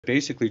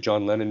Basically,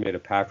 John Lennon made a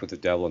pact with the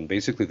devil, and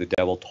basically the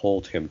devil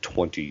told him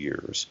 20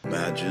 years.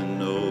 Imagine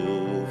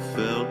no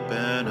felt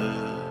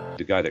banner.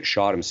 The guy that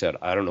shot him said,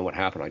 I don't know what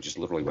happened. I just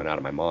literally went out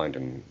of my mind.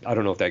 And I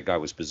don't know if that guy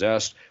was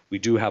possessed. We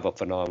do have a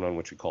phenomenon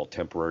which we call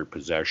temporary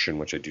possession,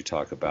 which I do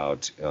talk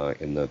about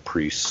in the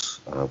priest's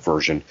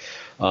version.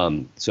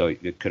 So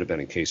it could have been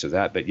a case of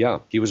that. But yeah,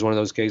 he was one of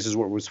those cases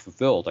where it was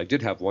fulfilled. I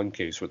did have one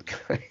case where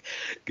the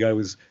guy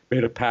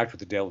made a pact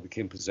with the devil,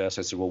 became possessed.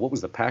 I said, well, what was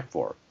the pact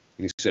for?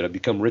 And he said, I'd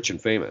become rich and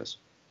famous.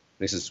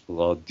 And he says,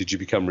 well, did you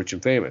become rich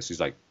and famous? He's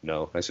like,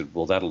 no. I said,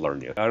 well, that'll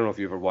learn you. I don't know if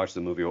you ever watched the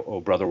movie,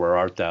 Oh Brother, Where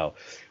Art Thou,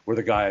 where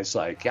the guy is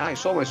like, yeah, I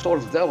sold my soul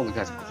to the devil. And the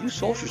guy's like, you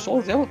sold your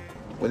soul to the devil?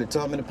 Well, he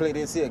taught me to play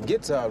this here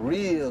guitar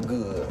real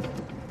good.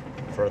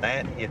 For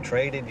that, you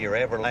traded your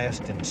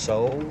everlasting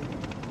soul?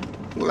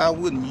 Well, I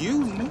wouldn't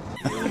use me.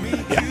 He'll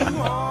meet you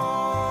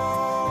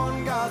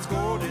on God's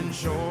golden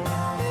shore.